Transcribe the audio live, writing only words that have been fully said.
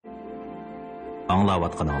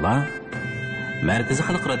Аңлаватқаныңла Мәркізі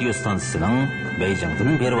Халық радио станциясының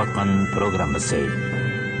Бейжіңден беріп атқан программасы.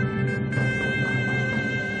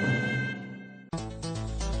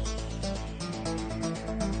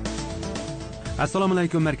 Assalomu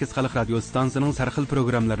alaykum, Markaz Xalq radio stansiyasining sarxil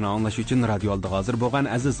programmalarini anglash uchun radio oldiga hozir bo'lgan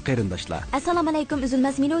aziz qarindoshlar. Assalomu alaykum,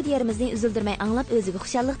 uzilmas melodiyamizni uzildirmay anglab o'ziga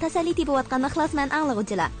xushallik tasalli tepib atgan ixlosman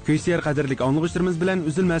anglag'uvchilar. Kuysiyer qadrlik anglag'uvchilarimiz bilan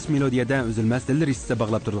uzilmas melodiyadan uzilmas dillar hissasi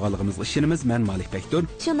bog'lab turganligimizga ishonamiz. Men Malik Bektur.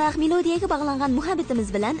 Shundaq melodiyaga bog'langan muhabbatimiz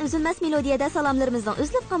bilan uzilmas melodiyada salomlarimizning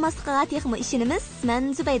uzilib qolmasligiga texmo ishonamiz. Men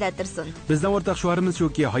Zubayda Tursun. Bizning o'rtaq shuarimiz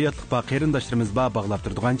shuki, hayotlik ba qarindoshlarimiz ba bog'lab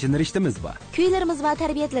turadigan chinrishtimiz ba. Kuylarimiz va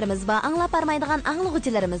tarbiyatlarimiz ba anglab barmaydigan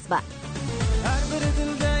anglag'uvchilarimiz bor. Har bir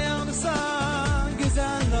dilda yog'sa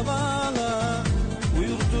go'zal navola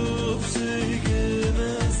uyg'otib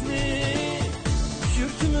sevgimizni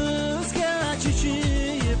yurtimizga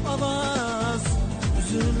chechib ovoz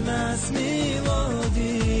uzilmas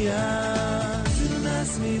melodiya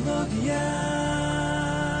uzilmas melodiya.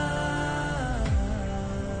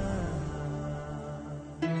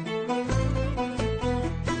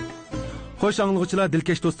 Xo'sh anglag'uvchilar,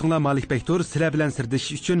 dilkash do'stinglar Malik Bektur sizlar bilan sirdish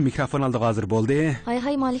uchun mikrofon oldiga hozir bo'ldi.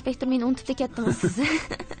 Hay Malik Bektur, meni unutib ketdingiz siz.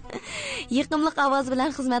 Yiqimliq ovoz bilan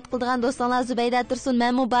xizmat qiladigan do'stlar Zubayda Tursun,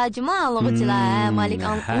 men mubajima anglag'uvchilar. Malik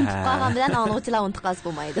unutib qolgan bilan anglag'uvchilar unutib qolsa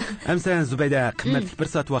bo'lmaydi. Hamsan Zubayda, qimmatli bir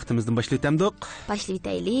soat vaqtimizni boshlaytamdik.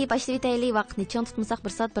 Boshlaytaylik. Vaqtni chang tutmasak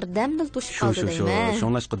bir soat birdamdil to'shib qoldi deyman.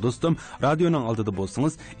 Shunlashqa do'stim, radioning oldida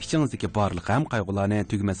bo'lsangiz, ichingizdagi barliq ham qayg'ularni,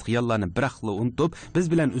 tugmas xiyollarni biraqli unutib, biz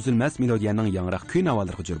bilan uzilmas melodiyaning yangroq kuy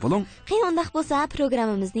navolarga jur bo'ling. Qiyin undaq bo'lsa,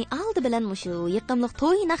 programmamizni oldi bilan mushu yiqimliq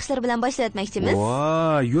to'y naqshlari bilan boshlatmoqchimiz.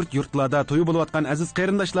 Voy, yurtlarda to'y bo'layotgan aziz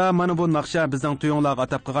qarindoshlar, mana bu naqsha bizning to'yinglarga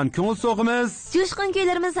atab qilgan ko'ngil so'g'imiz. Jo'shqin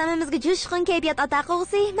kuylarimiz hammamizga jo'shqin kayfiyat ata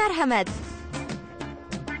qo'g'si. Marhamat.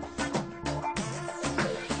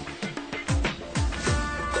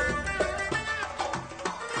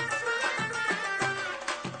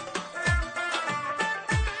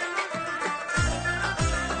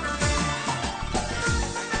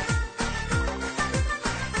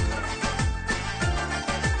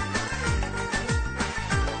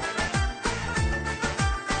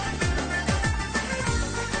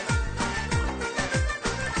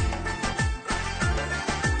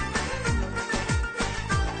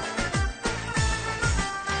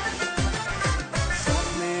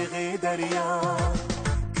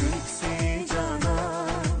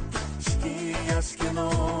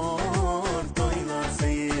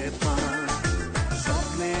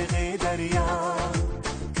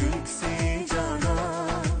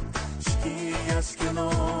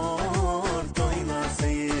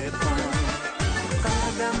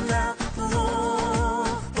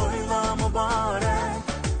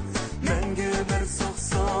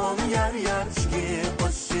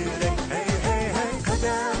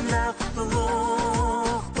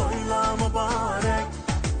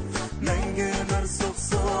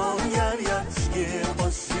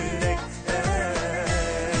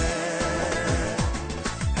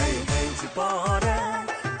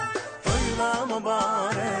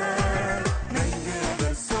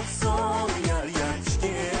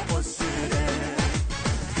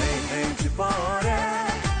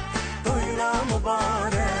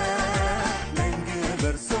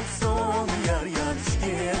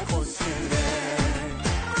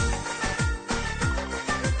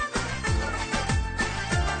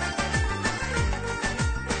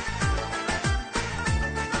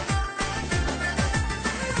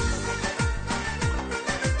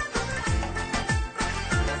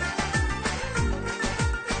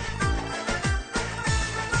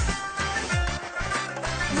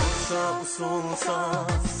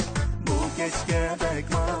 Usulsaz bu keşke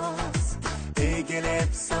bekmez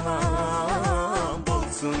eğilip sana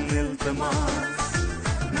bulsun iltimas.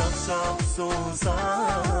 Nakşa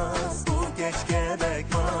usulsaz bu keşke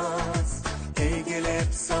bekmez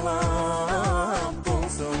eğilip sana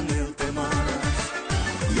bulsun iltimas.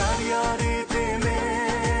 Yar yar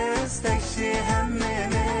etimiz tekşi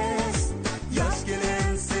hemmimiz yaş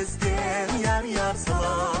gelin sizden yar yar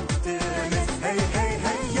salam temiz. Hey hey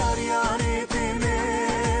hey yar yar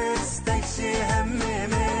etimiz tekşi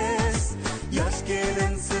hemmimiz yaş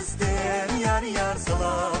gelin sizden yar yar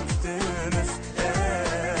salam temiz.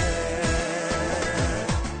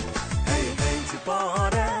 Hey hey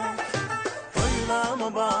mübarek toyla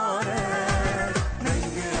mübarek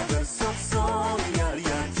mengü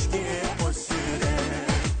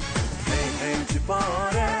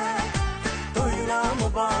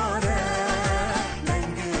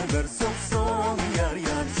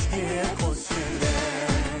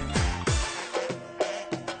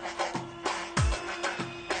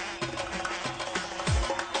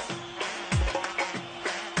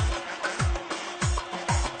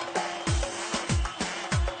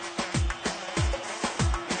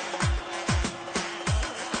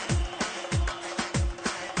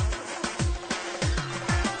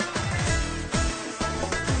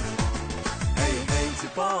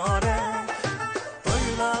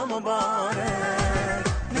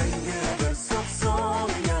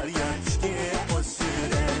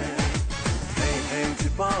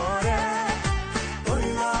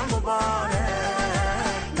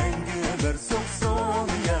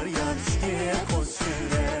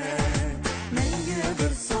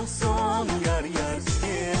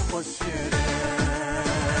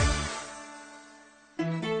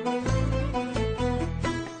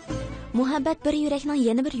muhabbat bir yurakning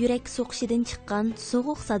yana bir yurak so'qishidan chiqqan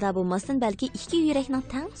so'g'uq sado bo'lmasdan, balki ikki yurakning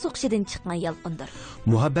tang so'qishidan chiqqan yolqindir.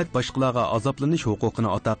 Muhabbat boshqalarga azoblanish huquqini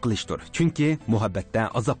ato qilishdir. Chunki muhabbatda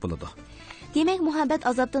azob bo'ladi. Demak, muhabbat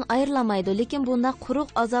azobdan ayrilamaydi, lekin bunda quruq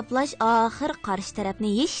azoblash oxir qarshi tarafni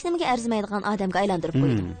hech nimaga arzimaydigan odamga aylantirib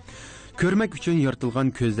qo'ydi. Ko'rmak uchun yaratilgan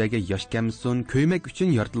ko'zlarga yosh kelmasin, ko'ymak uchun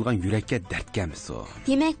yaratilgan yurakka dard kelmasin.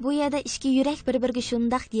 Demak, bu yerda ikki yurak bir-biriga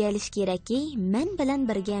shundoq deyilish kerakki, men bilan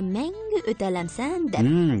birga mangu o'talamsan deb.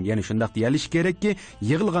 Ya'ni shundoq deyilish kerakki,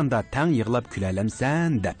 yig'ilganda tang yig'lab kulalamsan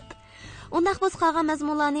deb. Undaq biz qolgan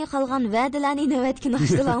mazmunlarni, qolgan va'dalarni navbatga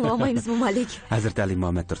naqshdan anglamaymiz-mi, Malik? Hazrat Ali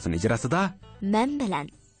Muhammad Tursun ijrosida men bilan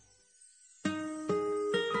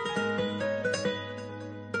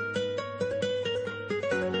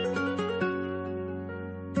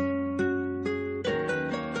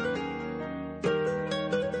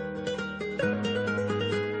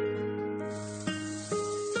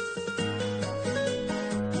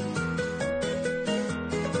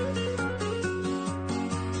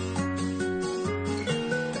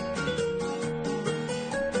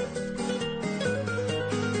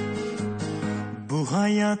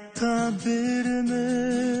Hayatta bir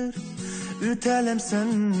ömür ötelemsen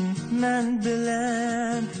men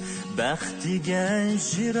bilen, baxtiga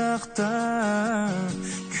jiroqda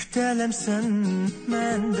kütelemsen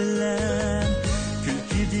men bilen,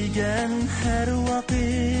 kulki degan her vaqt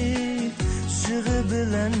jig'i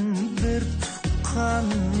bilan bir tuqqan,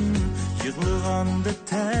 yig'laganda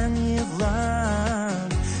tan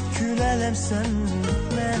yig'lab külelemsen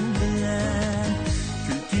men bilen,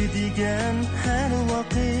 kulki degan her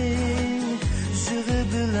vaqt jig'i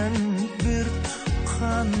bilan bir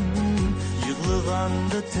tuqqan,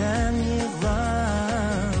 yig'laganda tan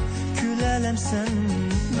yig'lab külelemsen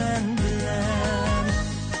men bilan.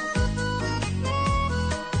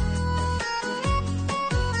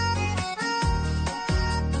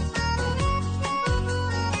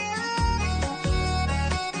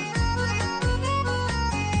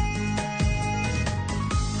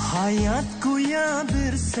 Hayat go'yo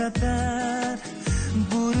bir safar,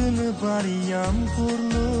 buruni bor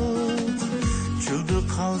yomg'irlik, cho'lda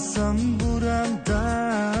qolsam buramda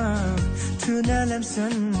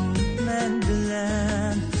to'nalamsan men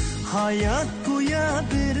bilan. Hayat go'yo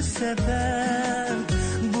bir safar,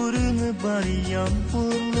 buruni bor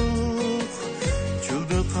yomg'irlik,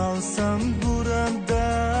 cho'lda qolsam buramda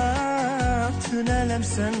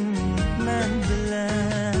to'nalamsan men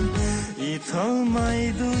bilan.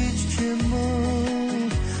 Yetolmaydi hiç kimin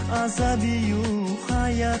azabi yo'q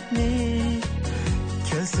hayotni,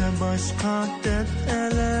 kelsa boshqa deb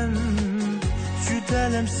alam,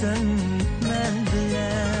 jutalamsan men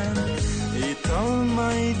bilan.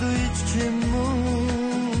 Yetolmaydi hiç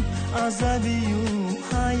kimin azabi yo'q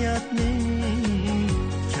hayotni,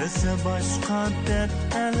 kelsa boshqa deb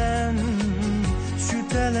alam,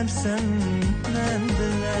 jutalamsan men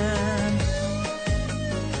bilan.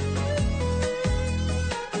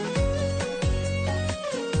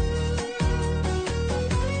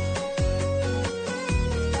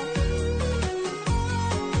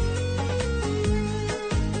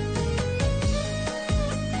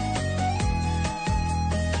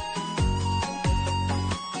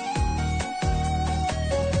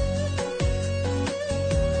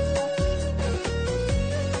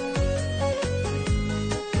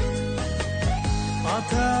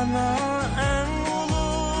 Atana en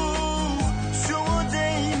ulug, şunu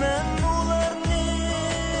deymen ularni,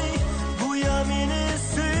 guya meni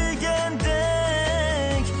suygendek,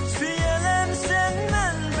 suyelemsen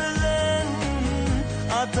men bilen.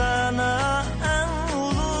 Atana en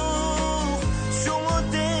ulug, şunu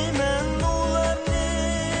deymen ularni,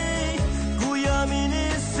 guya meni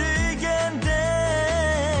suygendek,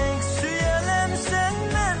 suyelemsen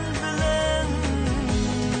men bilen.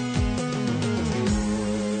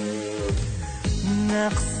 Ne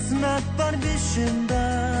kısmet var başımda,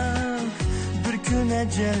 bir gün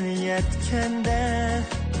ecel yetkende,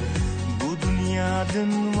 bu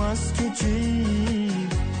dünyadan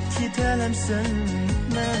vazgeçip gidelemsen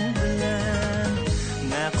men bilen.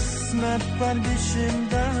 Ne kısmet var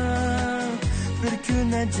başımda, bir gün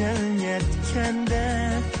ecel yetkende,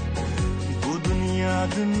 bu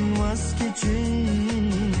dünyadan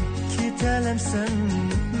vazgeçip gidelemsen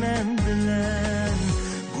men bilen.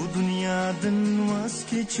 Dünyadan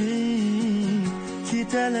vazgeçip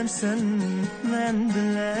gidelemsen men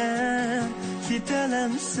bilen,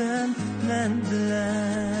 gidelemsen men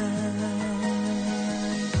bilen.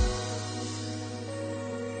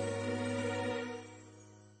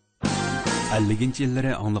 50-ci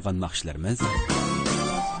illəri anlayan naxışlarımız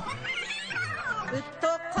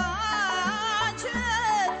Toqqa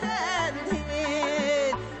çötəndi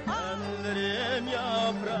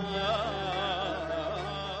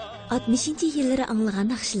 60 yillari anglagan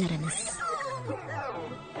naqshlarimiz.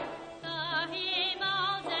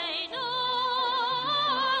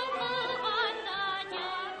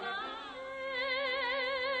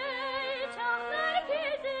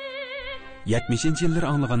 Yetmişinci yılları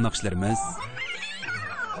anlagan naqshlarimiz.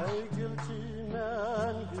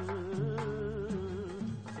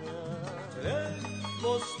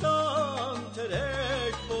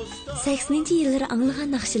 Sekseninci yılları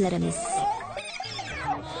anlagan naqshlarimiz.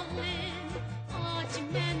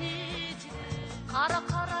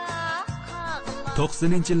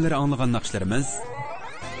 90-cı yılları anlagan naqshlarimiz.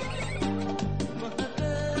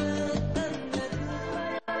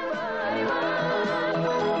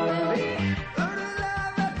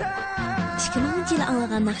 2000 yılı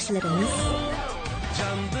anlagan naqshlarimiz.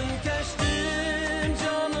 Candan keçtim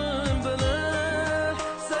canım bilen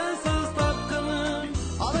sensiz tapkınım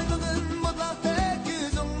Alaydım mutlaka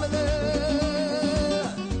yüzüm bilen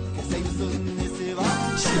Keseyizin nesi var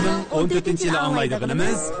 2014 yılı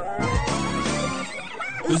anlaydığınımız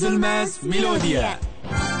Üzülmez Melodiya.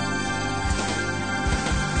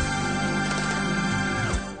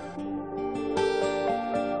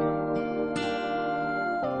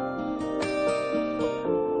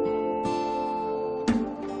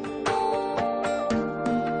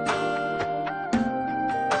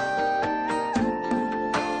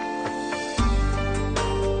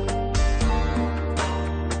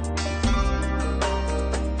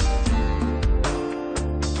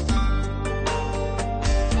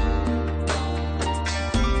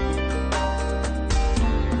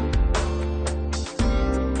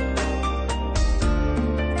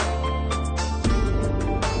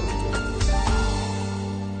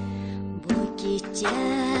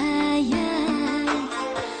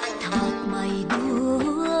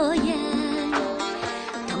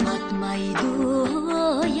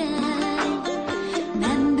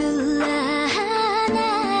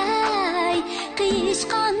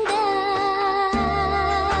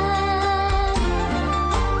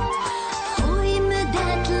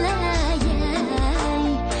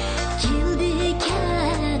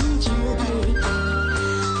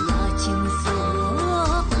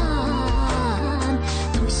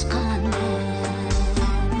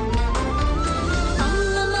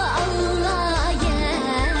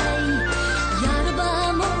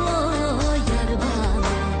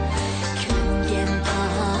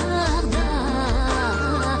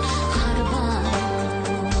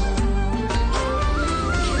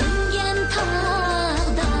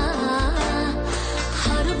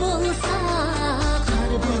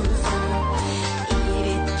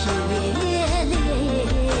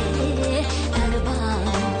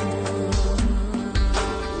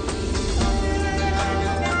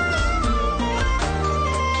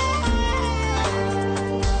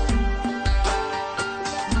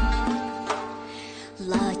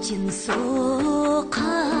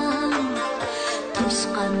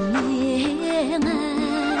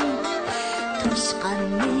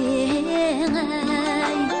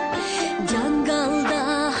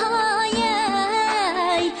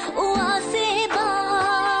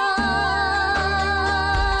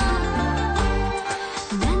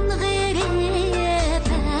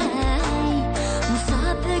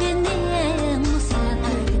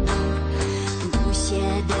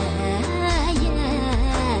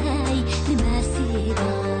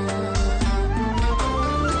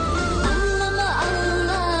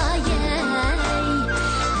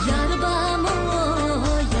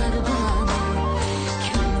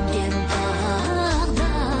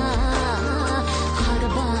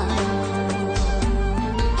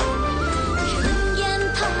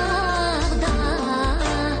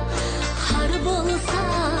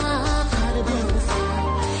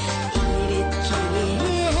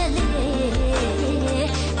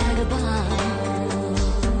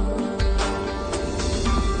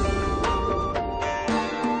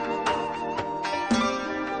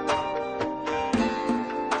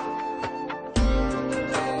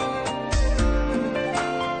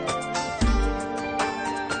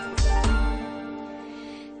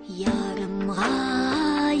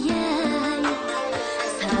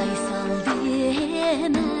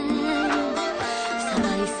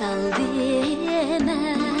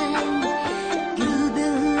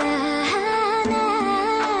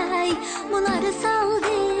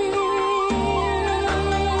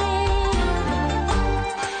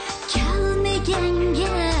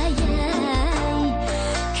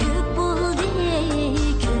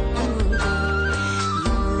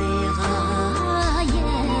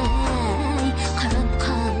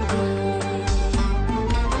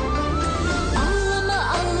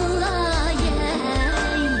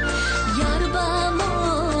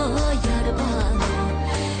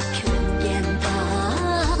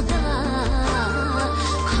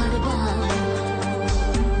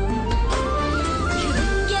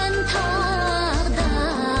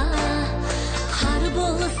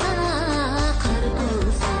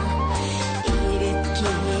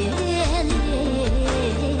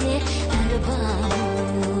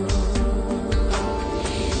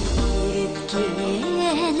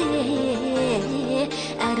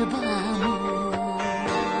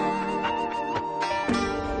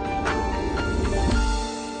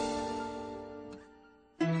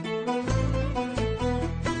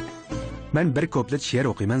 Ben bir koplet şiir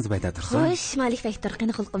okuyman Zübeyde Tursun. Xo'sh, Malik Bektor,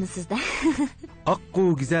 qani xulqimiz sizda?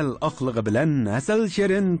 Akku güzel aklığı bilen, asal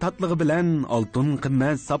şirin tatlığı bilen, altın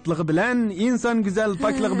kımmet saplığı bilen, insan güzel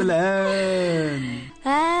paklığı bilen.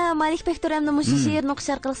 Ha, Malik Bektor hamda mushu she'rni o'qish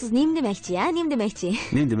orqali siz nima demoqchi, ha? Nima demoqchi?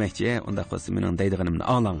 Ne demekçi? Onda kosu menin deydiğinimni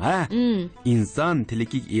ağlan ha. İnsan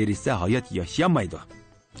tilikik erişse hayat yaşayamaydı.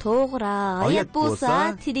 To'g'ri, hayot Hayot bo'lsa,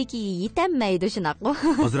 bo'lsa, tirikiga yetolmaydi shunaqa.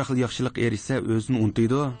 Azraq yaxshilik erişse özünü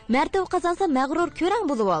unutydu. Martaba qozonsa mag'rur ko'rang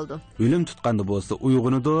bo'lib oldi. Ölüm tutqanda bo'lsa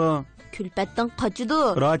uyg'unudu. Kulfatdan qochidi.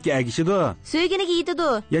 Rahatga agishidi. So'yginiga yetidi.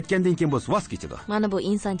 Yetgandan keyin bo'lsa voz kechidi. Mana bu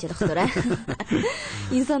insonchilikdir, ha.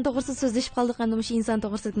 Inson to'g'risida so'zlashib qoldik, endi shu inson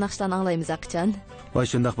to'g'risidagi naqshlarni anglaymiz qachon. Va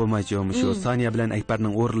shundaq bo'lmaychi, shu Saniya bilan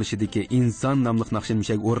Akbarning o'rilishidagi inson nomli naqshini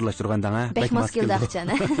mishak o'rinlashtirgandan ha. Bek mos keldi qachon.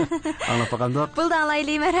 Anglab qolgandik. Bo'ldi,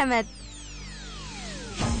 anglaylik, marhamat.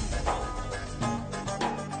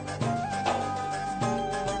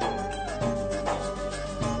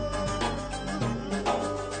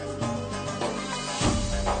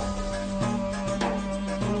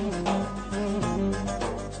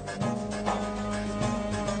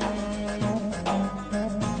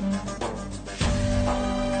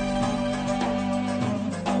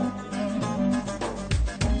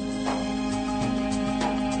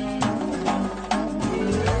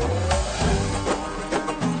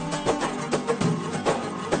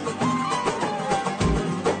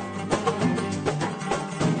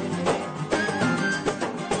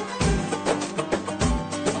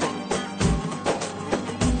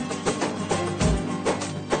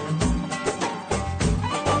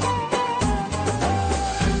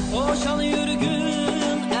 Oşan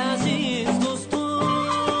yürgün aziz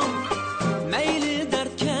dostum, meyli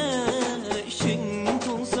dertke işin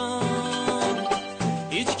tulsa,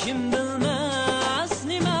 hiç kim bilmez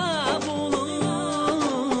nime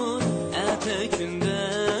bulur, etekünde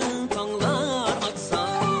tağlar açsa,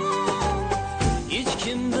 hiç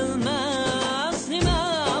kim bilmez nime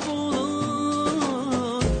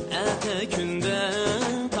bulur, etekünde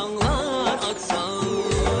tağlar açsa.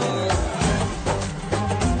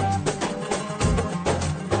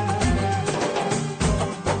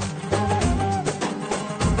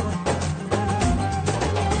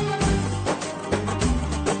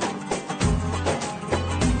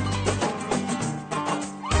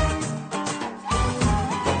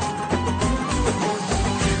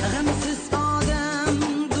 Gamsiz odam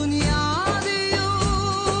dunyoda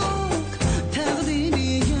yo'q,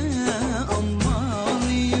 taqdiriga amal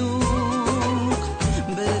yo'q.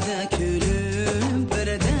 Birda kulib,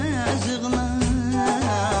 birda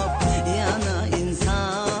yig'lab, yana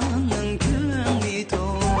insonning ko'ngli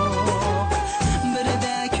to'q.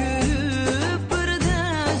 Birda kulib, birda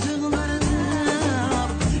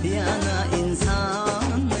yig'lab, yana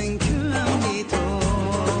insonning ko'ngli to'q.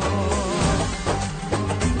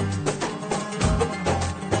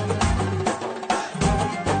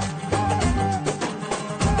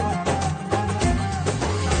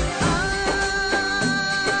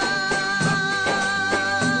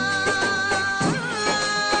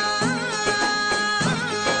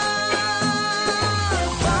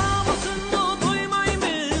 Bağmasını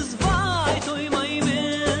toymaymiz, vay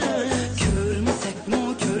toymaymiz. Görmesek mi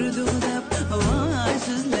kördük dep, vay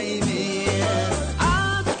sözleymiz.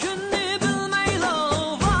 Ad günni bilmeylo,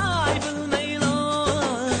 vay bilmeylo.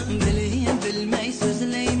 Bileyim bilmey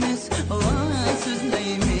sözleymiz, vay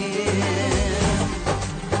sözleymiz.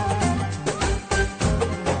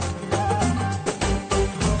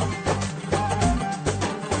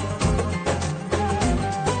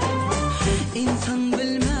 İnsan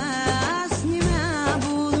bilmez nime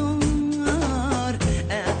bulur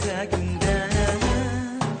etekinde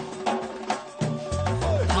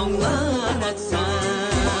tağlar açsa.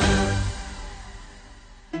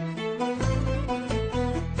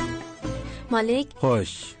 Malik,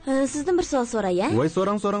 Xo'sh. sizdan bir savol so'ray, ha? Voy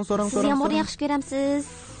so'rang. Siz yomg'irni yaxshi ko'ramsiz?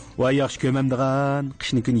 Voy yaxshi ko'mamdigan.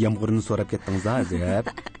 Qishni kun yomg'irni so'rab ketdingiz ha, azab.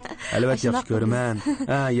 Albatta yaxshi ko'raman.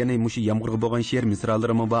 Ha, yana mushu yomg'irga bo'lgan she'r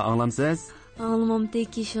misralarimi bor anglamsiz?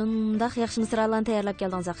 Anlamamdiki, shundoq yaxshi misralarni tayyorlab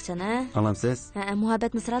keldingiz qachon, ha? Anglamsiz? Ha,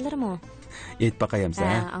 muhabbat misralarimi? Aytib boqayamsa.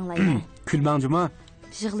 Ha, anglayman. Kulmangjimi?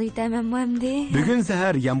 Yig'laytamanmi endi? Bugun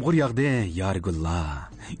sahar yomg'ir yog'di,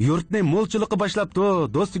 yorgullar. Yurtni mo'lchilikqa boshlabdi,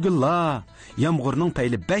 do'stigulla. Yomg'irning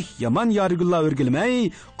payli bek yomon yorigulla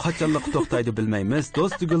o'rgilmay, qachonliq to'xtaydi bilmaymiz,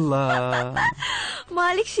 do'stigulla.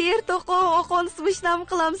 Malik she'r o'qonsiz ishlam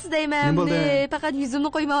qilamsiz deyman. Faqat yuzimni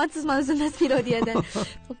qo'ymayapsiz o'zimdan melodiyadan.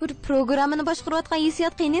 Bir programmani boshqarayotgan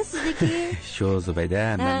hissiyot qiyin sizniki. Shu Zubayda,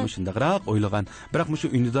 men shundaqroq o'ylagan, biroq shu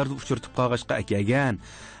undidorni uchirtib qolg'ashqa akagan.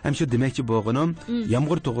 Hem şu demekçi boğunum,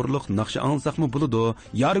 yağmur toğurluq naqşı anılsaqmı buludu,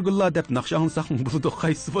 yargullah dep naqşı anılsaqmı buludu,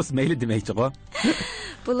 qaysı bos meyli demekçi o.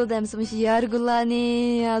 Buludu emsimiş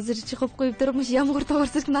yargullahni, hazır çıkıp koyup durmuş yağmur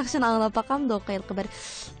toğursuz naqşını anılap bakalım da okuyalım bir.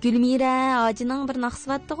 Gülmire acının bir naqsı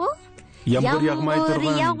vatdı o. Yağmur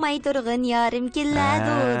yağmay turğun yarım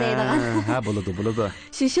killadu deydiğen. Ha buludu.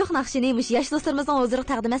 Şu naqşınıymış, yaş dostlarımızdan huzurluq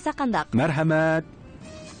təqdim etsək qandaq. Merhamet.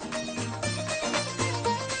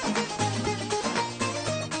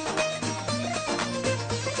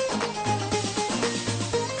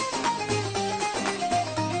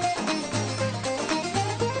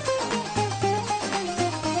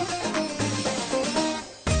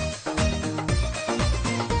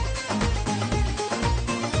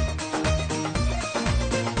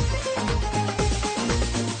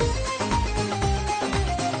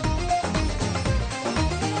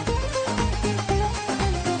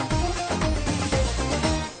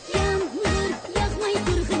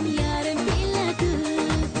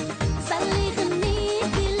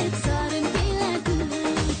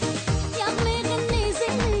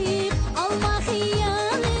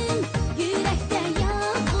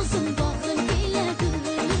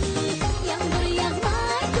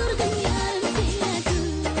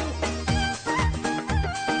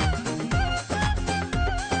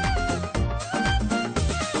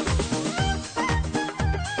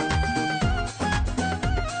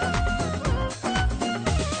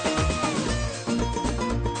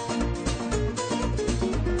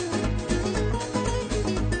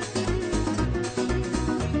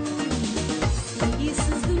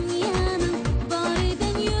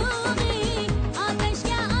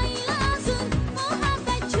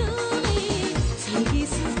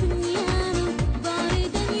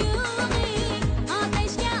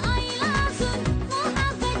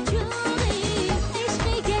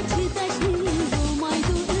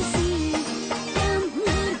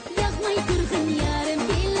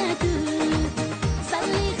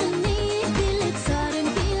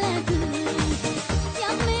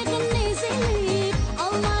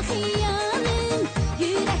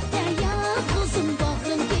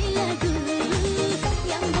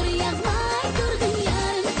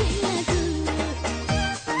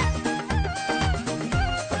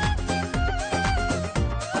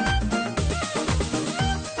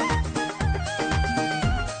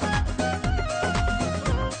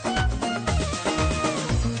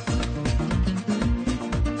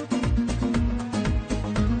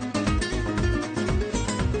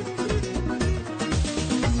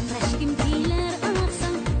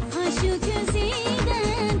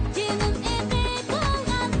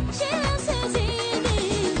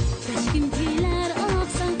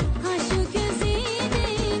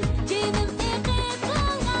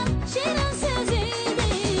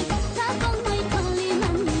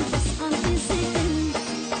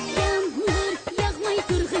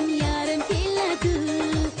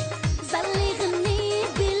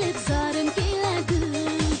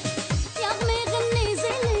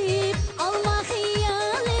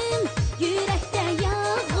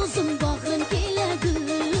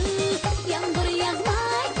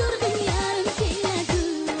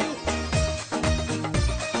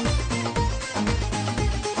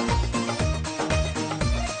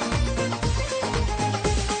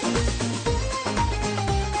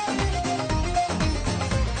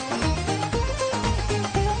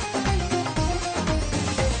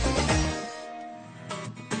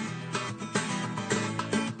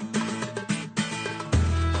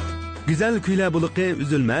 Güzel kuylar buluqi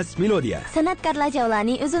üzülmez melodiya. Sanatkarlar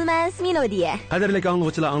javlani üzülmez melodiya. Qadrli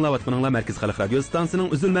anglag'uchilar anglayotganinglar Markaz Xalq Radio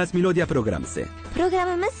stansiyasining Üzülmez melodiya programmasi.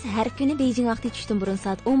 Programmamiz har kuni Beijing vaqti tushdan burun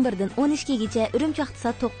soat 11 dan 12 gacha, Urumchi vaqti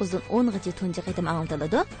soat 9 dan 10 gacha tunji qitim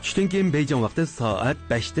anglitiladi. Tushdan keyin Beijing vaqti soat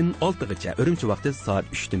 5 dan 6 gacha, Urumchi vaqti soat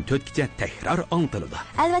 3 dan 4 gacha takror anglitiladi.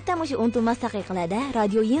 Albatta, mushu unutulmas daqiqalarda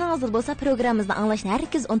radio yaningizda bo'lsa, programmamizni anglashni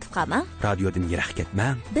hargiz unutib qolmang. Radiodan yiroq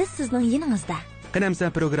ketmang. Biz sizning yaningizda. Qanamsa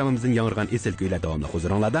programmamizning yangrgan esil kuylar davomli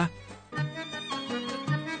huzuringlarda.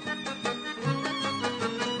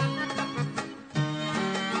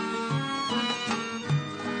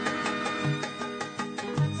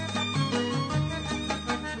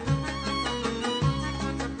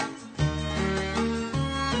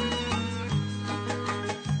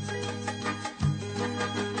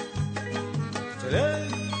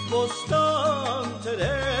 Hey! bostan,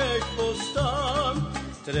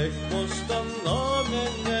 terek bostan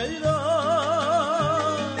namen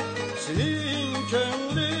neyran. Senin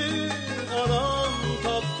könglün aram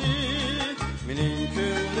tapdı, menin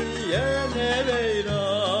könglüm yene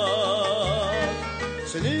veyran.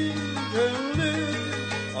 Senin könglün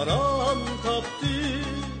aram tapdı,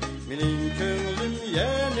 menin könglüm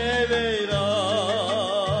yene veyran.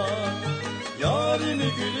 Yarimi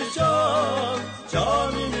gülcan,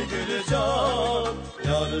 canimi gülcan,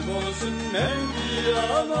 yarım olsun mengi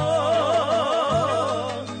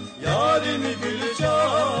aman. Yarimi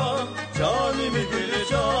gülcan, canimi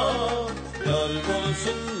gülcan, yarım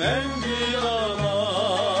olsun mengi aman.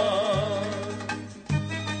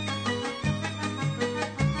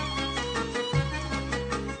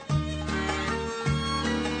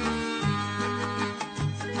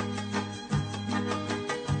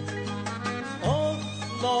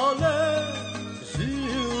 Lale,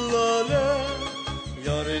 zillale,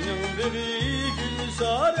 yarının biri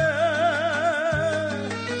gülzare.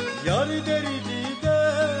 Yar derdi de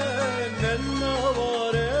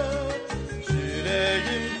mennavare,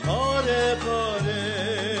 yüreğim pare pare.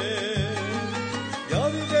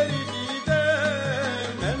 Yar derdi de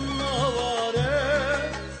mennavare,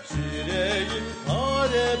 yüreğim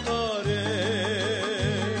pare pare.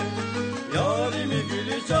 Yarimi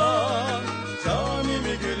gülcan,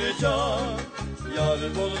 canimi gülcan, yar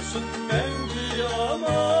olsun mengi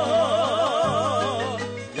aman.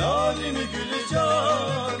 Yarimi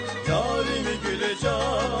gülcan, yarimi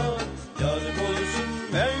gülcan, yar olsun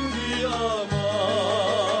mengi aman.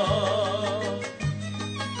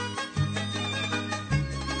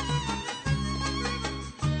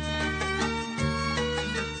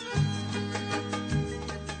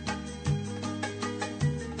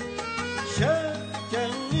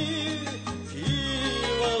 Şevkenli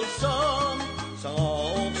fil alsam, sana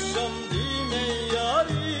okşam dime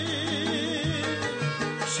yarim.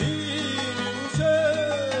 Şirin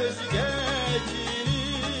söz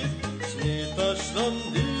getirip, seni taşlam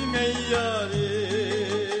dime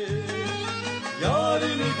yarim.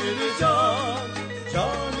 Yarimi gülcan,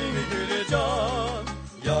 canimi gülcan,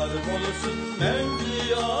 yar olsun mengi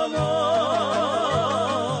aman.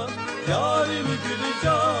 Yarimi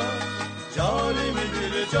gülcan, canimi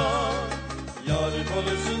gülcan, yar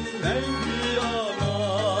olsun mengi aman.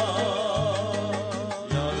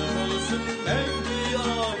 Yar olsun mengi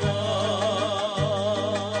aman.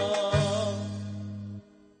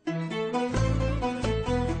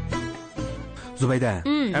 Zubayda,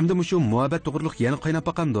 endi mushu muhabbet to'g'riliq yana qaynab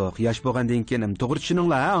baqamdiq. Yosh bo'lgandan keyin to'g'ri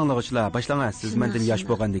tushuninglar, anglag'uchlar. Boshlangan siz mendan yosh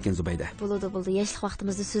bo'lgandan keyin Zubayda. Bo'ldi, yoshlik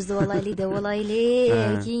vaqtimizda so'zlab olaylik deb olaylik.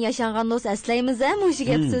 Keyin yashangan do'st aslaymiz ham o'sha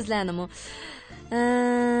gap so'zlarni.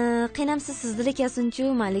 Qiynamsiz sizdilik yasunchu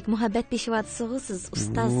malik muhabbat peshvoatisiz siz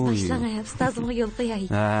ustoz boshlang ustozimga yo'l qo'yay.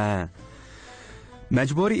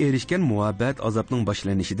 Majburiy erishgan muhabbat azobning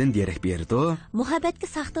boshlanishidan derak berdi. Muhabbatga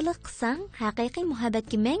saxtalik qilsang, haqiqiy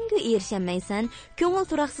muhabbatga mangu erishamaysan. Ko'ngil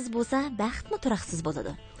turaqsiz bo'lsa, baxtmi turaqsiz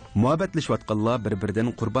bo'ladi. Muhabbatlashayotganlar bir-biridan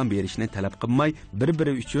qurbon berishni talab qilmay,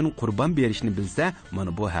 bir-biri uchun qurbon berishni bilsa,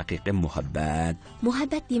 mana bu haqiqiy muhabbat.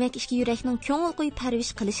 Muhabbat demak ishga yurakning ko'ngil qo'yib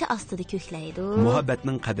parvish qilishi ostida ko'klaydi.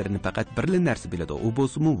 Muhabbatning qadrini faqat birli narsa biladi, u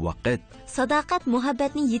bo'lsa-mu vaqt. Sadoqat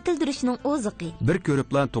muhabbatni yetildirishning o'ziqi. Bir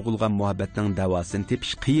ko'riblar tug'ilgan muhabbatning davosini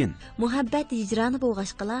tepish qiyin. Muhabbat hijroni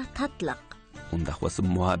bo'g'ashqalar tatliq. Undaq bo'lsa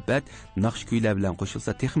muhabbat naqsh kuylar bilan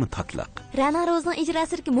qo'shilsa texmi tatliq. Ra'no Rozning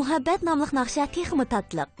ijrosidagi Muhabbat nomli naqsha texmi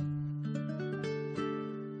tatliq.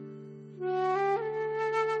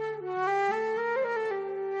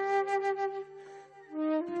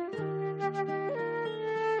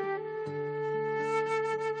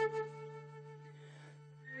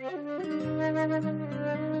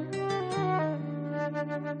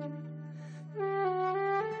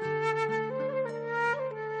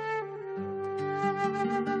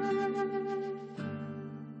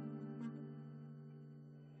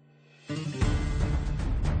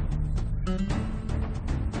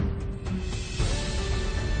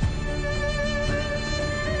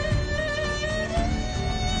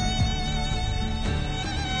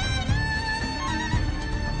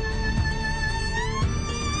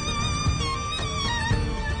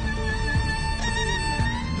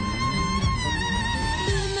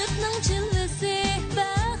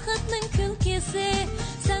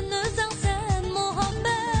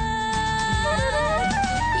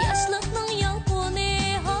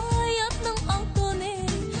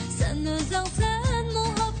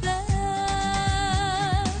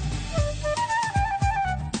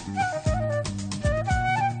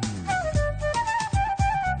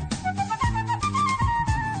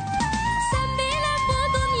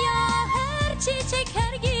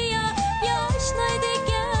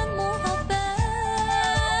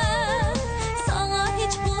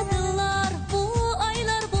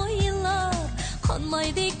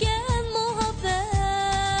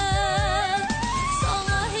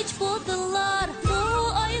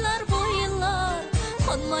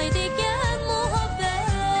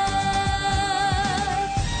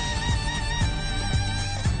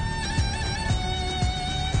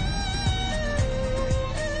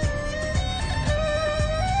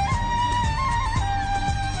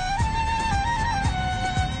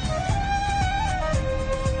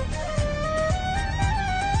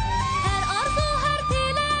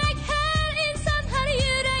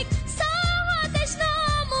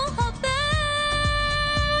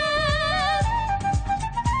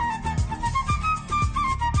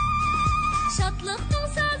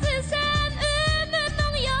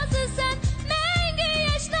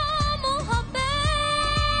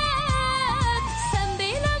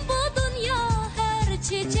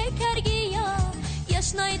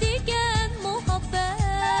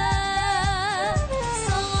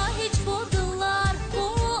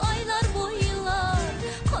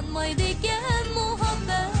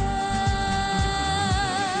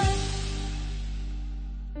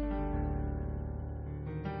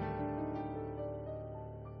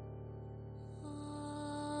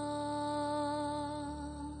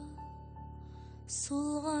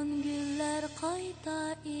 Solğan güllər qayta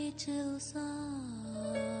içilsa,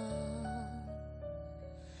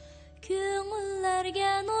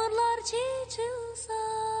 ko'ngillarga nurlar chechilsa,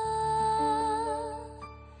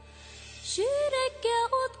 yurakka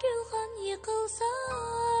o't gulxan yiqilsa,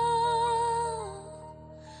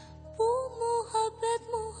 bu muhabbet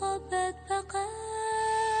faqat,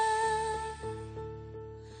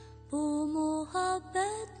 bu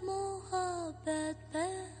muhabbet faqat.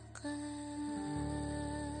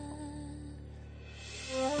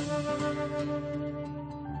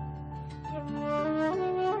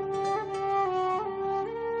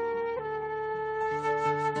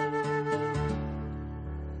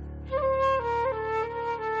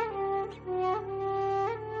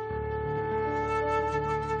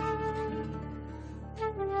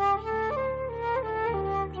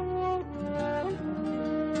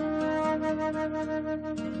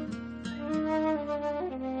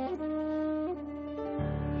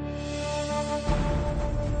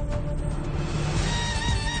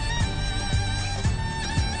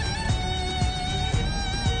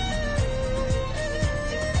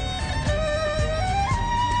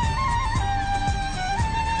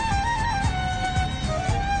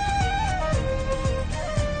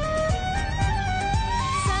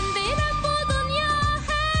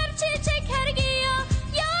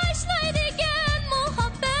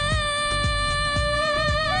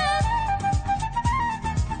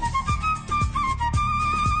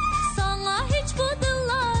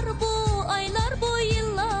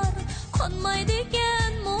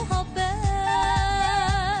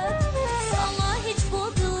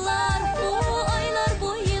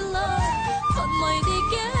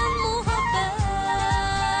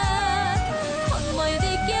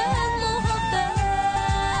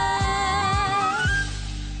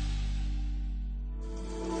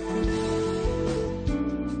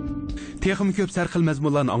 Texmi köp sərxil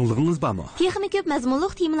məzmunlarını anlığınız barmı? Texmi köp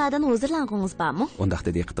məzmunluq temalardan hozirlanğınız barmı?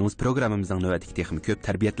 Ondaqda diqqətiniz proqramımızın növbətdəki texmi köp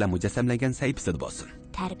tərbiyətlə mücəssəmlənən səhifəsində bolsun.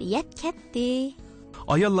 Tərbiyət ketdi.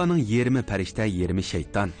 Ayollarning 20 farishta, 20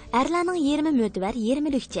 shayton. Erlarning 20 mödvar,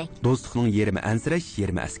 20 lükçek. Do'stlikning 20 ansirash,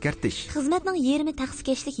 20 askartish. Xizmatning 20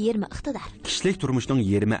 taqsikeşlik, 20 iqtidor. Kishilik turmushning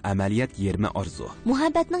 20 amaliyat, 20 orzu.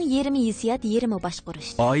 Muhabbatning 20 hissiyat, 20 boshqarish.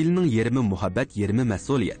 Oilaning 20 muhabbat, 20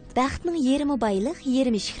 mas'uliyat. Baxtning 20 boylik,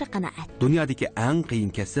 20 shukr qanoat. Dunyodagi eng qiyin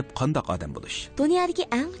kasb qandoq odam bo'lish? Dunyodagi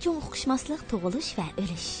eng cho'ng uqishmaslik tug'ilish va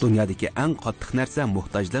o'lish. Dunyodagi eng qattiq narsa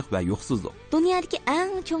muhtojlik va yo'qsizlik. Dunyodagi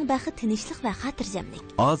eng cho'ng baxt tinchlik va xotirjamlik.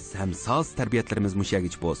 Az ham soz tarbiyatlarimiz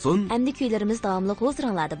mushagich bo'lsin. Hamda kuylarimiz davomli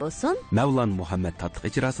huzurlarda bo'lsin. Mavlon Muhammad Tatliq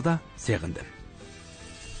ijrosida seg'indim.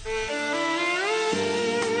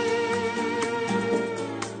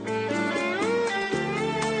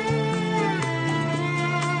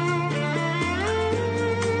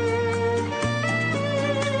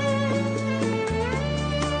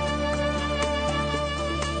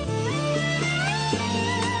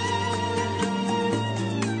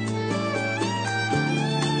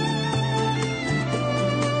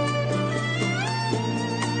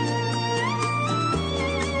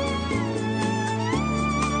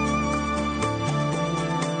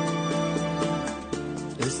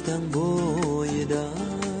 boyida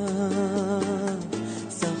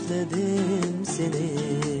sakladım seni,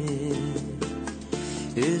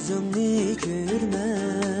 özümni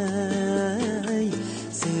görmey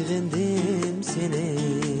sevindim seni.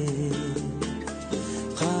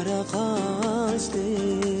 Kara kaşlı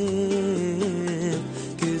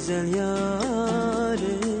güzel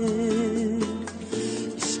yarim,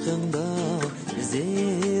 aşkımda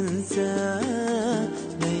ezilse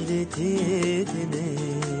meyletidini.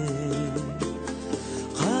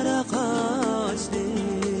 Kara kaşlı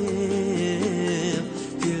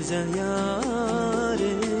güzel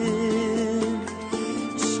yarim,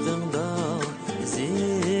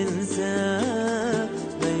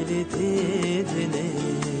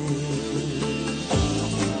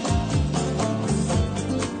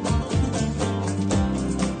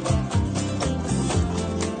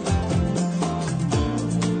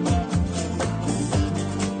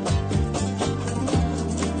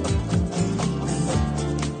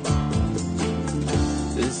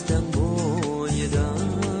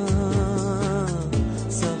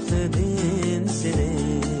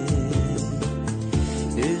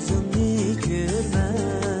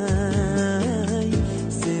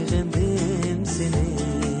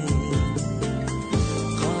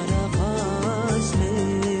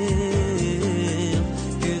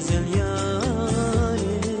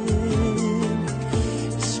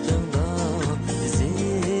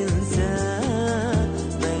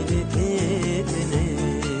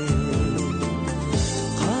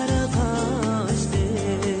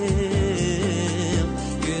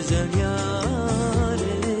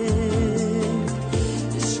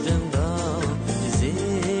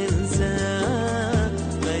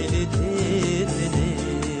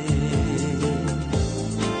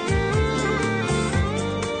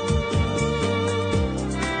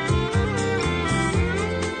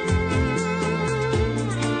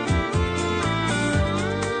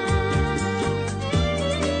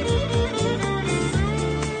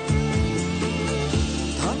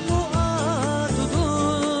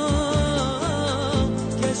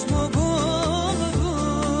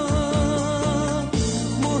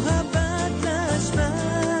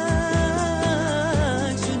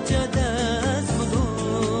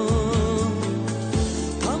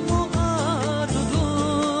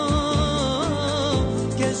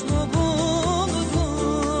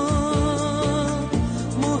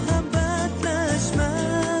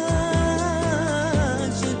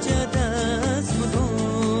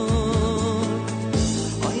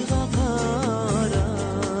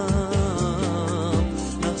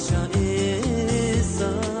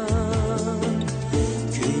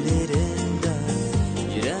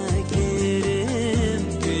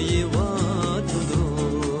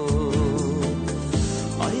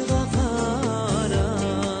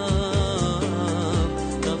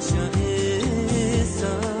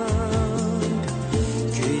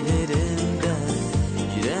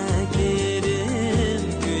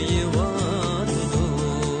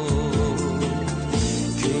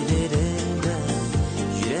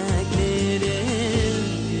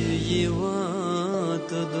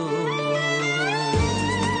 yivatıdı.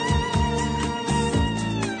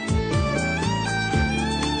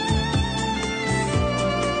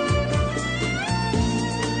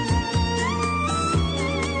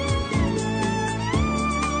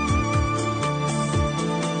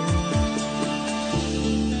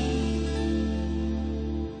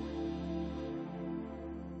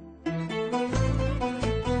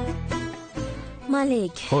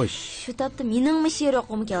 Malik. Xo'sh. Shu topda meningmi she'r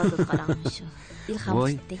o'qim kelyapti qarang shu. İlham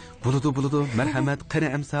Voy, tutdi. buludu, marhamat, qani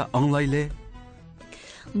amsa anglayli.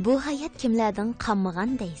 Bu hayat kimlardan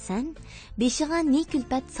qanmagan deysan, beshiga ne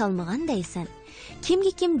kulpat salmagan deysan.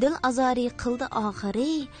 Kimga kim dil azori qildi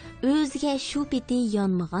oxiri, o'ziga shu peti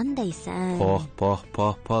yonmagan deysan.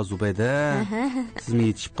 Poh, Zubayda. Siz mi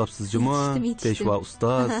yetishib qopsizmi? Yetishdim. Peshva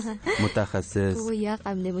ustoz, mutaxassis. Bu yoq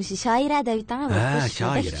hamda bu shoira deytan.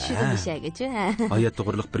 shoira. Hayot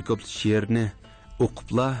to'g'riliq bir ko'p she'rni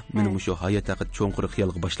o'qibla, mening shu hayot haqida cho'nqur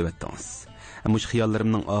xiyolga boshlab o'tdingiz. Ama şu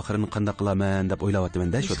xiyollarimning oxirini qanday qilaman deb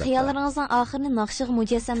o'ylayapman-da shu deb. Xiyollaringizning oxirini naqshiga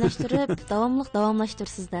mujassamlashtirib,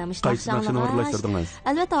 davomlashtirsiz-da. Naqshini o'rlashtirdingiz.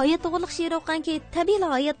 Albatta, hayot to'g'riliq she'r o'qanki, tabiiy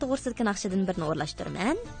hayot to'g'risidagi naqshidan birini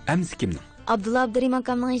o'rlashtiraman. Amsi kimning? Abdulla Abdurim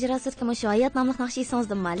akamning ijrosidagi shu hayot nomli naqshi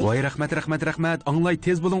esingizda Malik. Voy, rahmat. Anglay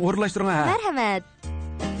tez bo'ling, o'rlashtiring ha. Marhamat.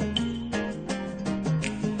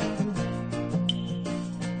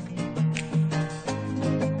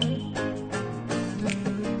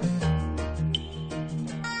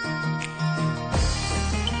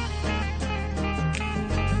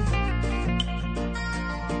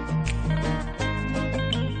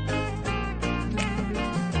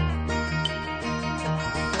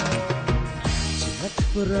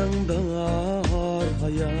 Pırangdar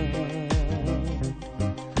hayat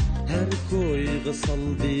her koyga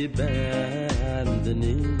saldı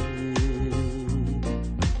bendini.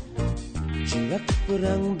 Civat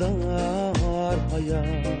pırangdar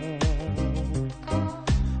hayat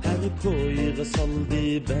her koyga saldı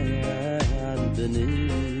bendini.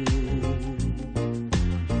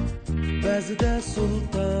 Bazıda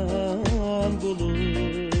sultan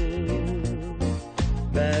bulur,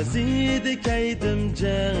 bazıda kaydım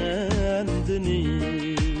kendini.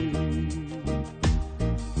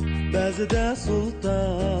 Bazıda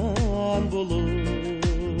sultan bulur,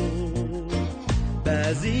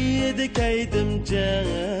 bazıda kaydım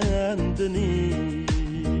kendini.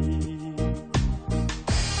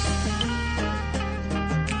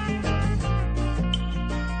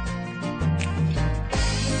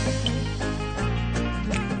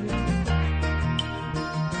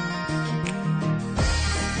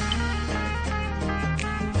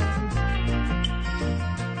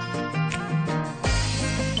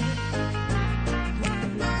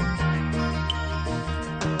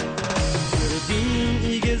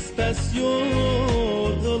 Pes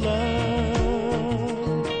yordular,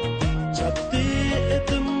 çaptı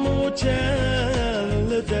etim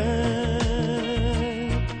uçellide.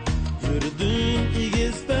 Yürüdüm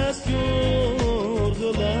igiz pes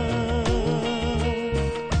yordular,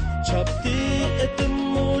 çaptı etim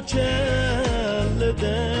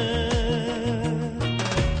uçellide.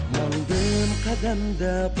 Mandım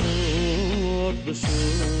kademde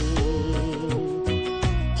purduşum,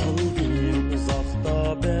 kalbim uzakta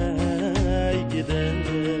beygide.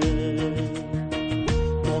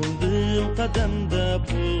 Mandım kademde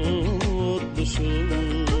putluşum,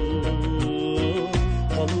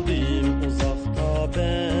 kalbim uzakta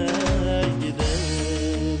beygide.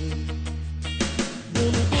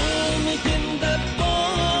 Buldum ikinde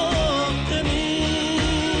baktımım,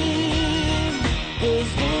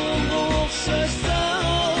 bozgun okşaş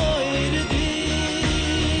sayrıdı.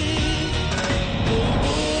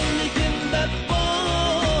 Buldum ikinde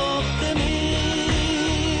baktımım,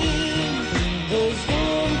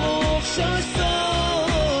 bozgun okşaş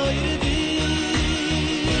sayrıdı.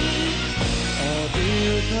 Adı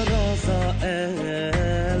taraza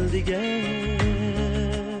el digen,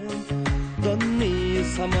 dönni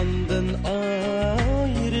samandın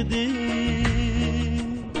ayrıdı.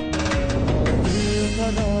 Adı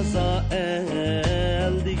taraza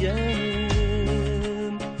el digen,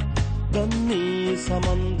 dönni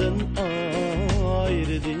samandın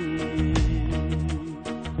ayrıdı.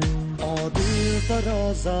 Adı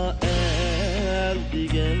taraza el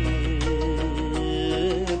digen,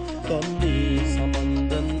 dönni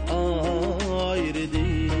samandın ayrıdı.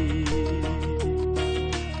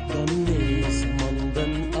 Dönni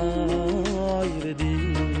samandın ayrıdı.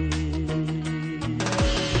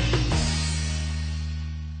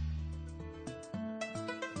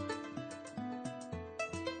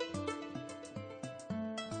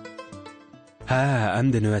 Ha,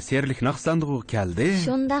 Әмді нөә серлік нақсандығы келді.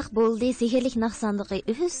 Şondaq boldy, sehirlik naqsandığı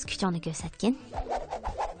öz küçüğünü gösterken.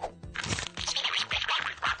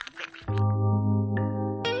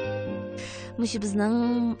 Muşu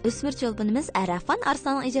bizning o'smir cho'lbinimiz Arafan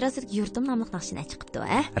Arslanning ijrosidagi yurtim nomli naqshini chiqibdi,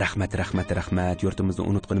 Rahmat. Yurtimizni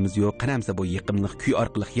unutqanimiz yo'q. Qanamsa bu yiqimliq kuy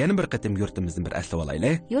orqali yana bir qatim yurtimizni bir aslab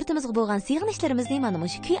olaylik. Yurtimizga bo'lgan sig'inishlarimizni mana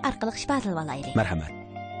shu kuy orqali isbotlab olaylik. Marhamat.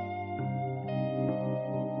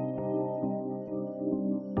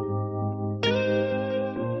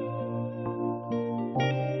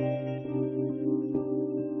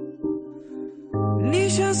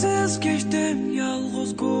 Nişansiz geçtim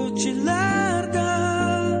yalğız ko'chalarda,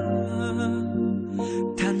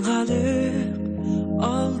 tanğalık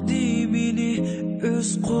aldı meni öz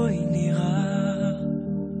qo'yniga.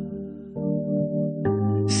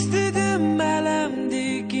 İstedim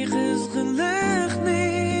alamdagi qizg'inlikni,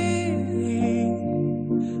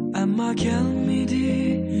 ammo kelmedi,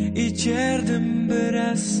 içerdim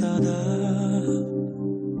biraz sada.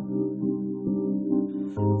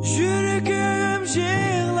 Yürüyüm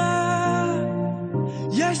yığlar,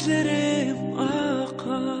 yaşlarım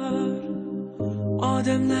akar.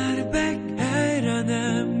 Adamlar bek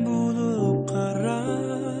hayranım bulup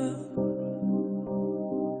karar.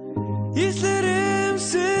 İzlerim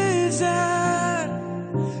süzer,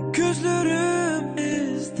 gözlerim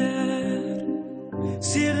izler.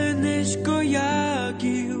 Sığınış koyak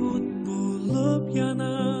yut bulup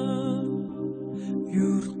yanar.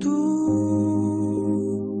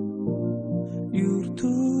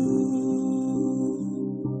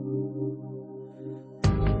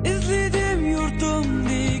 İzledim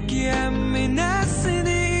yurtumdaki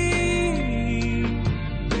emminesini,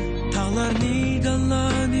 tağlarını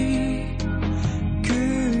dallarını,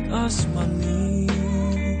 gök asmanı.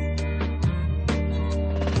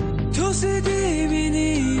 Tosedi beni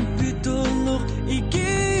bir doluk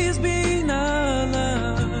ikiz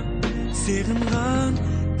binalar, sığıngan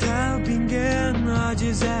kalbingen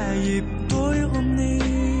aciz ayıp doyğumni.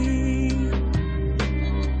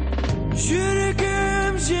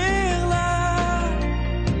 Yürüyüm yığlar,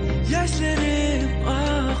 yaşlarım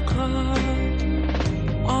akar.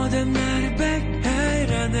 Adamlar bek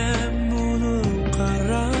hayranım bulup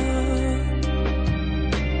karar.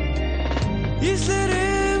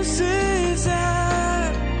 İzlerim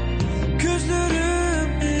süzer,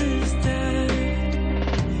 gözlerim izler.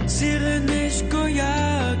 Sığınış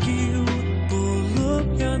koyak yut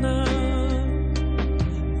bulup yanar.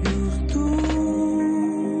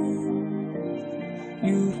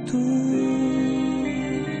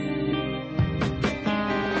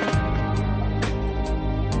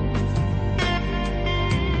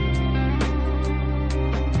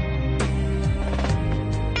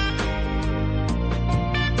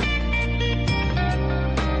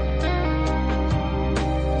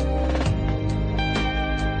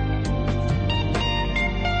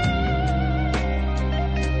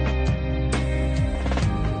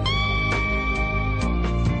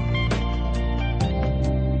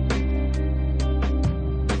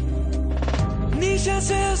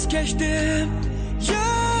 Nişansiz geçtim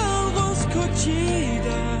yalğız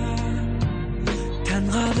ko'chada,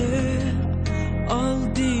 tanğalık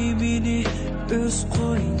aldı meni öz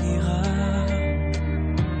qo'yniga.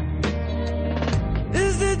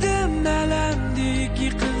 İzledim alamdagi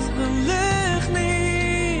qizg'inlikni,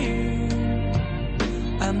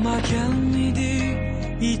 ammo kelmedi,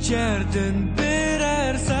 içerdim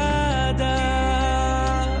birer sada.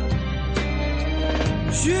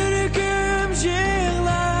 Yürüyüm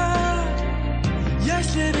yığlar,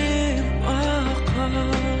 yaşlarım akar.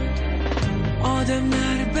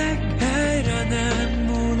 Adamlar bek hayranım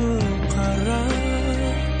bulup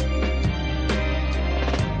karar.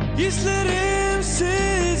 İzlerim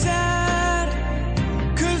süzer,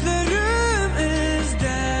 gözlerim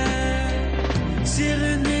izler.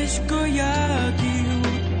 Sığınış koyak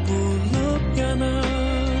yut bulup yanar.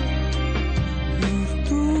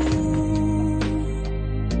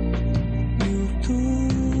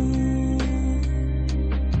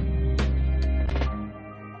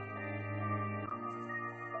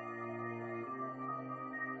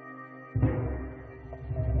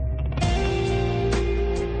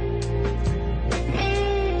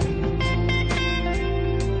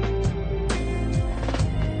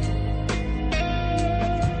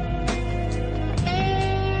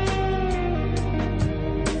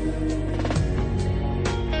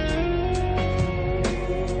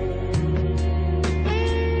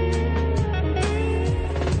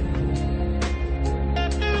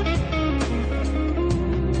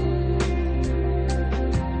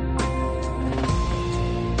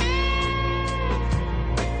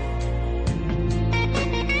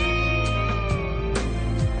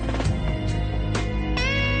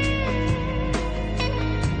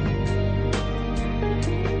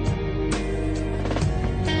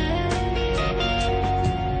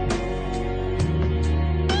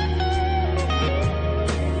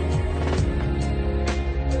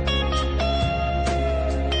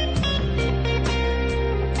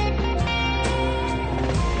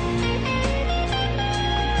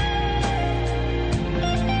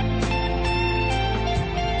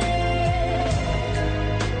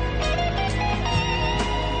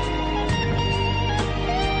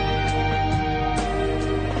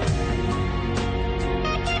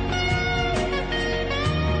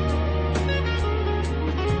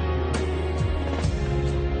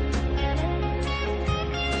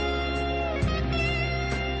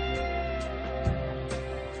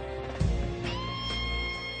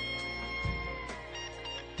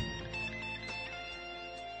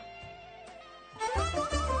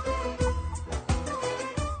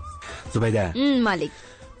 Zubayda. Malik.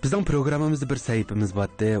 Bizning programmamizda bir sayfamiz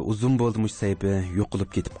botdi. Uzun bo'ldi sayfa yo'qolib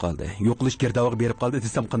ketib qoldi. Yo'qolish girdavoga berib qoldi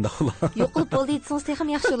desam qanday bo'lar? Yo'qolib bo'ldi desam ham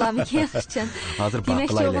yaxshi bo'larmiki, yaxshi. Hozir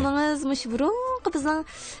demakchi baqilaylik. o'g'lingiz mush burunqi bizning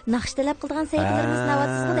naqsh talab qilgan sayfalarimizni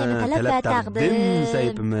navatsizmi deymi? Talab taqdim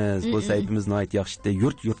sayfimiz. Bu sayfimiz nihoyat yaxshi.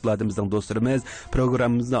 Yurtlardan bizning do'stlarimiz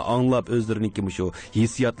programmamizni anglab o'zlariniki shu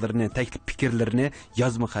hissiyotlarini, taklif fikrlarini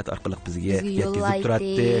yozma xat orqali bizga yetkazib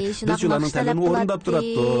turadi. Biz ularning talabini o'rindab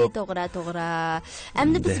turadi. To'g'ri.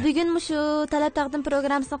 Endi biz bugun shu talab taqdim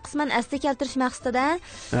programmasini qisman asli keltirish maqsadida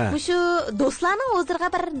shu do'stlarning o'zlariga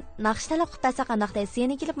bir naqsh talab qilib bersa qanday deysiz?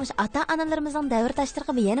 Yana kelib shu ota-onalarimizning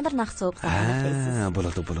davrtashlariga yana bir naqsh so'q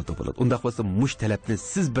bo'ladi. Unda bo'lsa mush talabni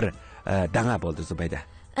siz bir danga bo'ldi Zubayda.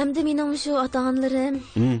 Endi mening shu ota-onalarim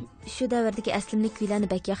shu davrdagi aslimlik kuylarni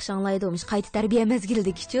bak yaxshi anglaydi. Qayta tarbiya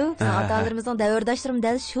mezgilidagi-chu. Ota-onalarimizning davrdoshlarim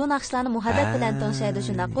dal shu naqshlarni muhabbat bilan tanishadi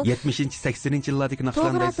shundaq. 70-80-yillardagi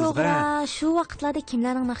naqshlarni deysizga. To'g'ri, shu vaqtlarda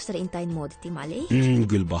kimlarning naqshlari intayin mod demali?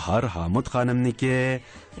 Gulbahor Hamid xonimniki,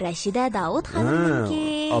 Rashida Davud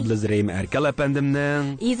xonimniki, Abdulazrim Erkal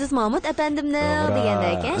apandimning, Iziz Mahmud apandimning deganda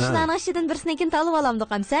ekan. Shularning ichidan birisini tanlab olamdi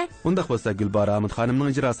qamsa. Undaq bo'lsa Gulbahor Hamid xonimning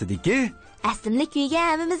ijrosidagi aslimlik kuyga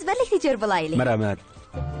hammamiz birlikda jo'r bo'laylik. Marhamat.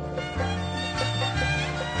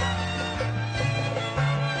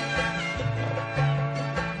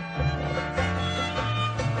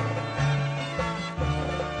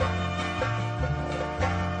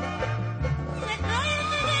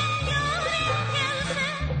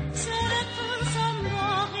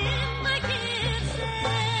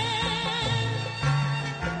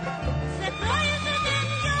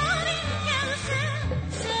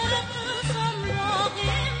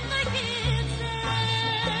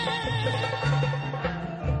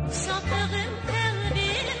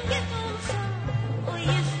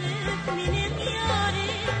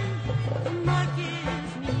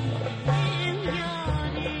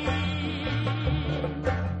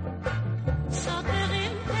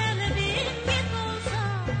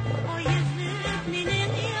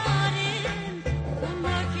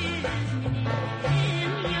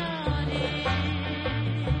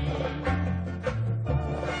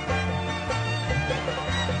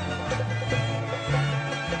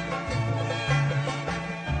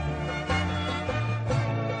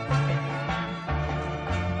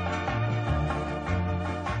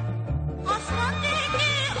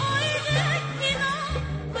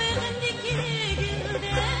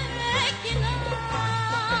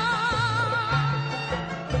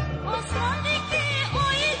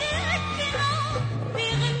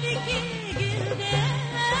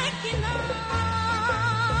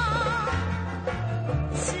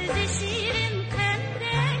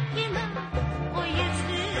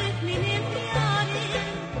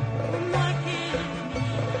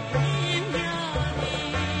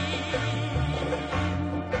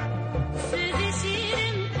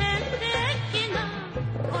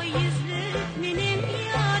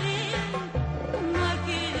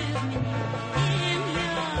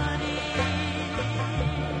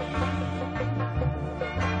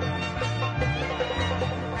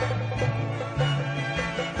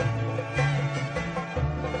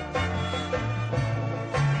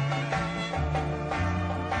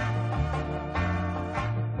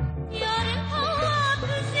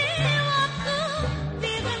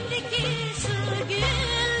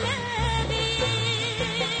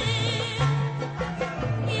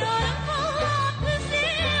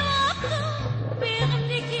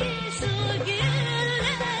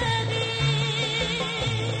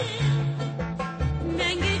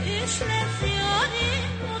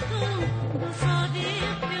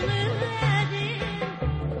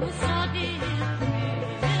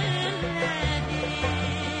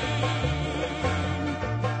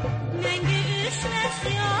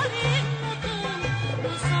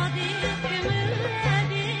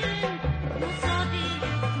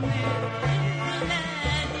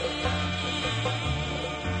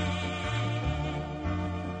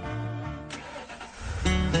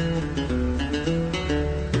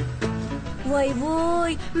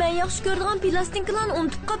 Voy, men yaxshi ko'radigan plastinkalarni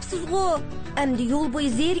unutib qopsiz-ku. Endi yo'l bo'yi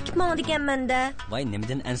zerikib mangdiganman-da. Voy,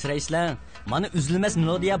 nimadan ansiraysizlar? Mana üzülmez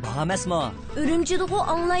melodiya bahamasmi? Urumchida-ku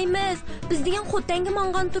anglaymiz. Biz degan Xotanga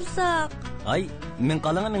mangan tursak. Ay, men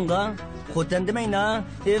qalanga menga. Xotan demayna.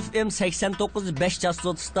 FM 89.5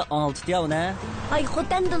 chastotida 6 deyavna. Ay,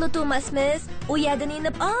 Xotandala to'masmiz. O yerdan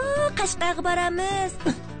inib, Qashqarga boramiz.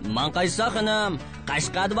 Man qaysa xanım.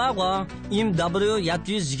 Qashqarda borgo. MW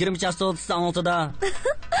 720 chastotida 6da.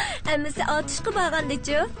 Hammasi otishga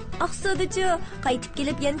borganda-chu, Aqsuda-chu, qaytib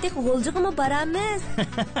kelib yana tek G'o'ljig'imi boramiz.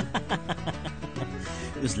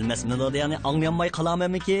 üzülmez melodiyani anlayamay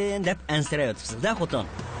qalamamikin deb ansirab o'tibsiz-da xotin.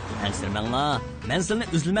 Ansirmanglar. Men sizni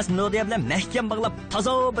üzülmez melodiya bilan mahkam bog'lab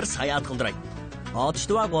toza bir sayohat qildiray.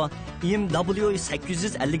 Atıştı var o. IMW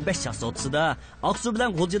 855 chastotida, Aqsu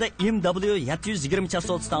bilan G'o'jada IMW 720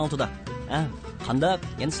 chastotida altıda. Qandaq?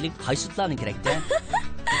 Endi sizga qaysi sutlarni kerakda?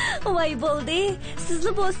 Voy bo'ldi.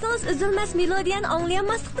 Sizli bo'lsangiz üzülmez melodiyani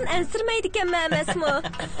anglayamaslikdan ansirmaydi ekanman emasmi?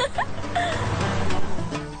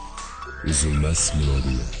 Üzülmez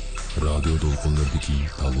melodiya. Radyo to'lqinlaridagi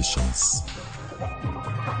tanishimiz.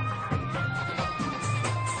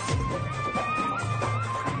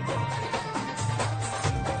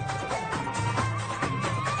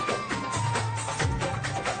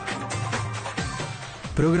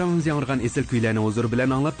 Programımız yanırgan esil kuylarni huzur bilan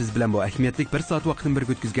anglab, biz bilan bu ahamiyatli bir saat vaqtini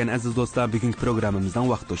birga o'tkazgan aziz do'stlar, bugungi programmamizdan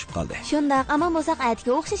vaqt to'shib qoldi. Shundaq, amon bo'lsak,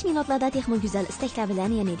 atga o'xshash minutlarda texmo go'zal istaklar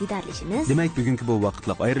bilan yana didorlashimiz. Demak, bugungi bu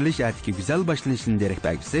vaqtliq ayrilish atga go'zal boshlanishini derak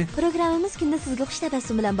belgisi. Programmamiz kunda sizga xush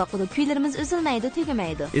tabassum bilan boqadi. Kuylarimiz uzilmaydi,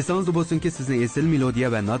 tugamaydi. Esingizda bo'lsinki, sizni esil melodiya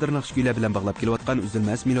va nodir naqsh kuylar bilan bog'lab kelayotgan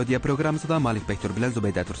Üzülmez melodiya programmasida Malik Bektur bilan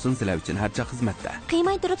Zubayda Tursun sizlar uchun harcha xizmatda.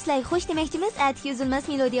 Qiymay turib sizlarga xush demoqchimiz, atga Üzülmez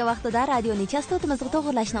melodiya vaqtida radioni chastotimizga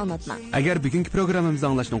to'g'irlashni unutmang. Agar bugungi programmamizni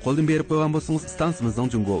anglashni qo'ldan berib qo'ygan bo'lsangiz, stansiyamizning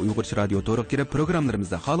Jungo Uyg'urcha radio to'riq kirib,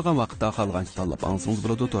 programmalarimizni xohlagan vaqtda, xohlagancha tanlab olsangiz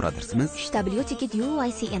bo'ladi, to'g'ri adresimiz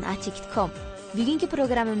www.uycn.com. Bugungi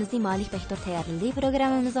programmamizni Malik Bektur tayyorladi.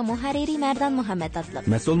 Programmamizda muharriri Mardan Muhammad Atlab.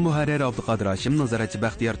 Mas'ul muharrir Abduqodir Hashim, nazoratchi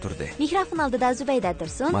Baxtiyor turdi. Mikrofon oldida Zubayda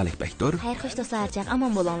Tursun. Malik Bektur. Xayr xo'sh do'stlar,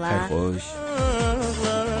 amon bo'linglar. Xayr xo'sh.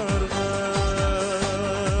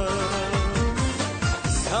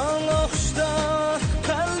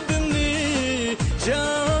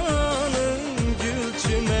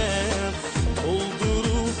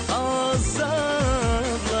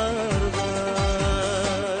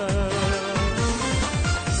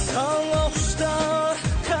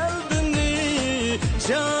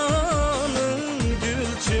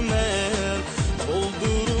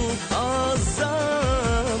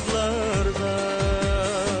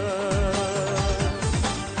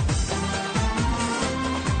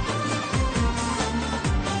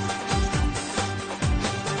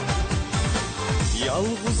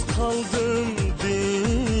 Yalnız kaldım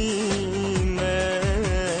demegin,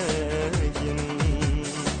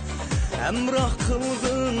 emrah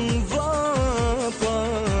kıldın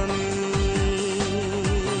vafani.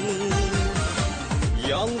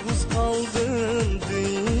 Yalnız kaldım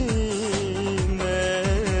demegin,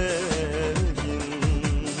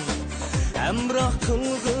 emrah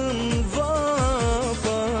kıldın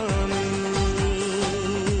vafani.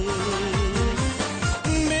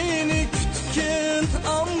 Beni kütken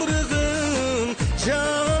amrığım,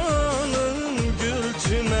 canım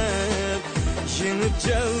gülçümek, yenip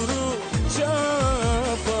cevru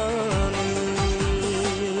çapani.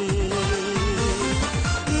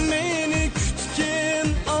 Beni kütken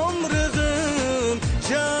amrığım,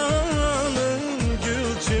 canım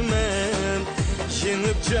gülçümek,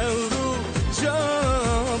 yenip cevru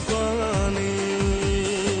çapani.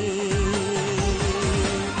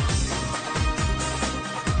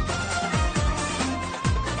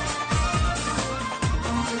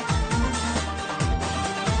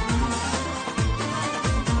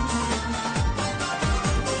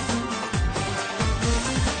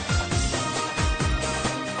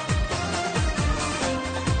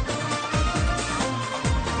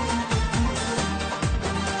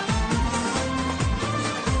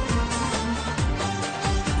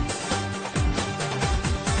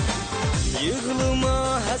 Yığılıma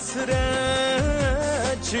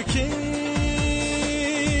hasret çekip,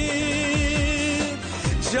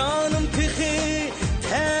 canım peki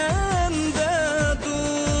tende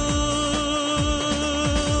dur,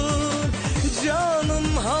 canım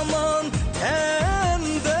haman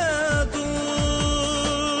tende dur.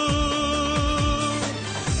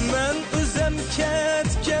 Ben özem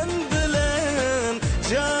ketken bilen,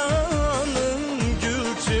 canım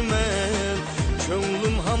gülçümen,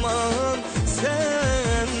 könglim haman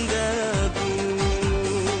sende dur.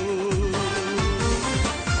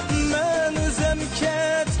 Ben özem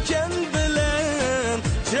ketken bilen,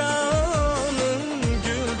 canım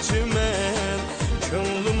gülçümen,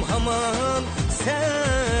 könglim haman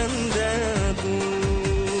sende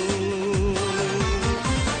dur.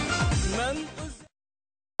 Ben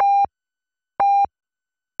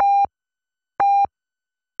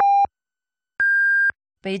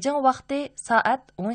Beijing vaqti soat